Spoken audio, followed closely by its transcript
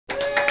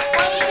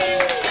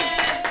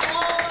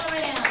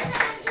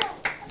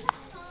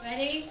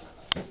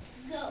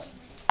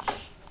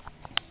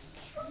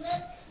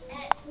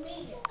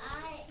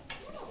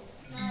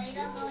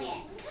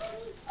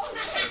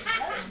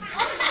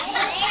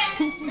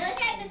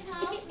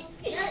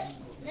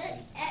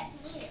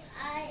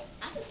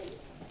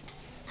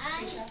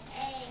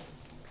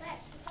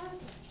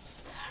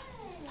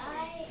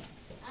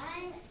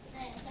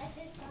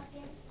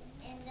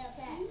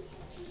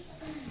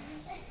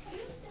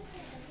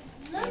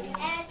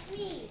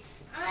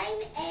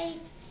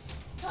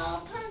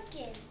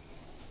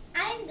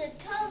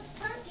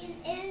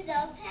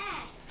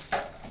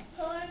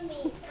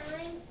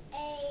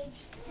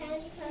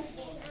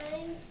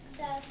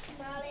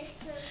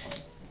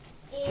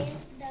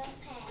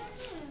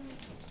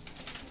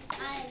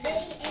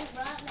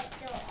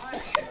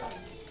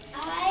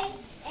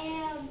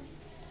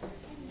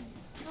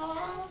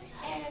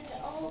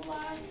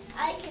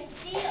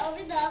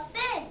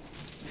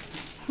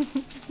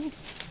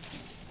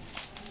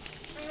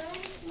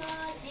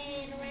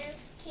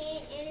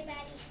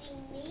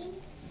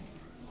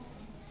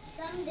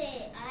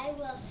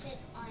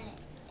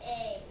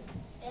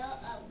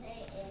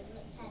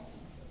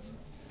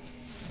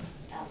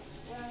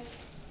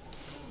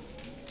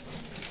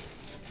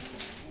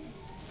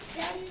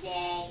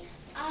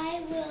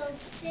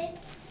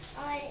sits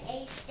on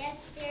a step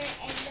stair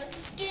and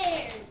looks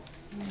scared.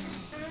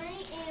 I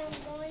am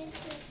going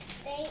to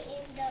stay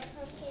in the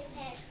pumpkin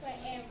patch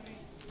forever.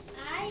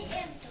 I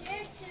am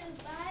here to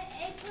buy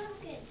a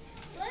pumpkin.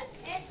 Look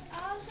at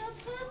all the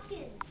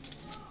pumpkins.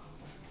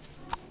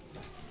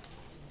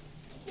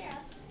 Here,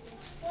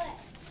 what?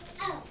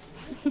 Oh.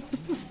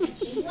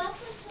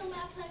 Welcome to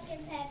my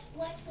pumpkin patch.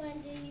 Which one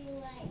do you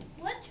like?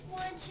 Which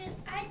one should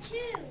I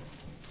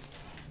choose?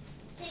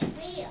 Pick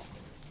me up.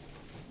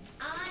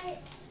 I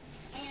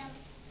am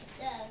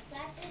the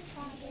flattest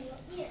pumpkin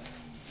here.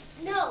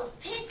 No,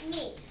 pick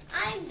me.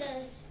 I'm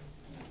the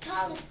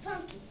tallest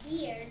pumpkin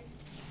here.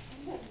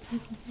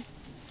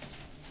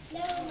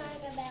 Never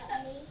mind about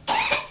me.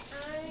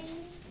 I'm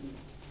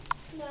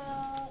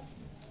small.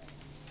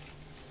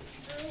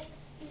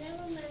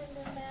 Never mind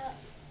about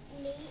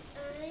me.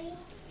 I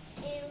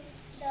am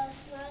the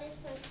smallest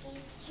pumpkin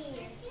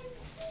here.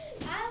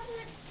 I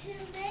want to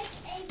make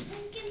a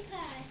pumpkin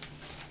pie.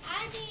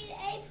 I need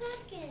a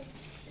pumpkin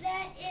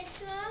that is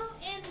small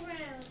and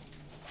round.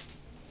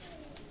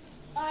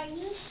 Are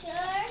you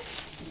sure?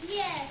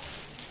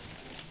 Yes.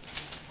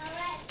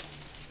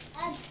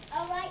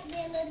 Alright,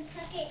 dear little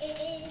pumpkin, it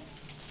is.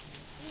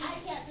 I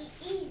can't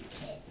eat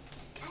it.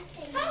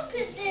 How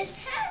could this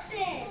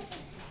happen?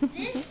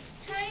 This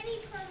tiny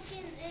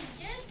pumpkin is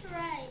just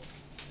right.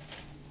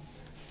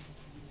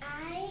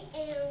 I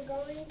am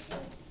going to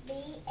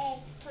be a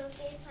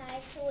pumpkin pie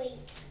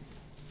sweet.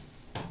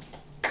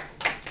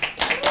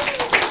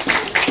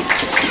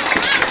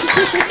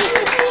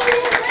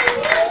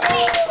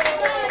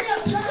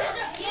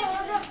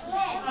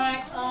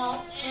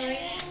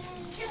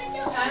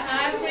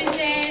 I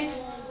present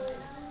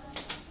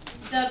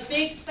the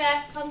big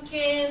fat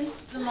pumpkin,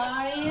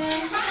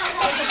 Zamarian.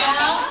 Take a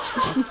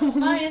bow.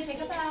 Marian,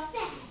 take a bow.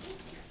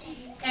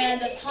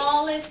 And the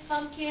tallest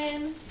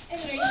pumpkin,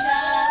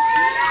 Trisha.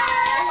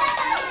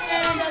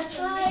 And the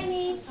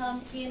tiny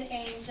pumpkin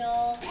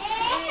angel,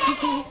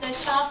 the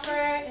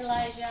shopper,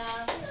 Elijah.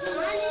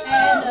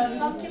 And the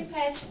pumpkin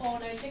patch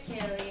owner,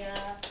 Jacaria.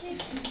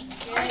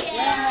 Good.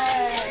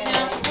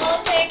 Now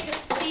we'll take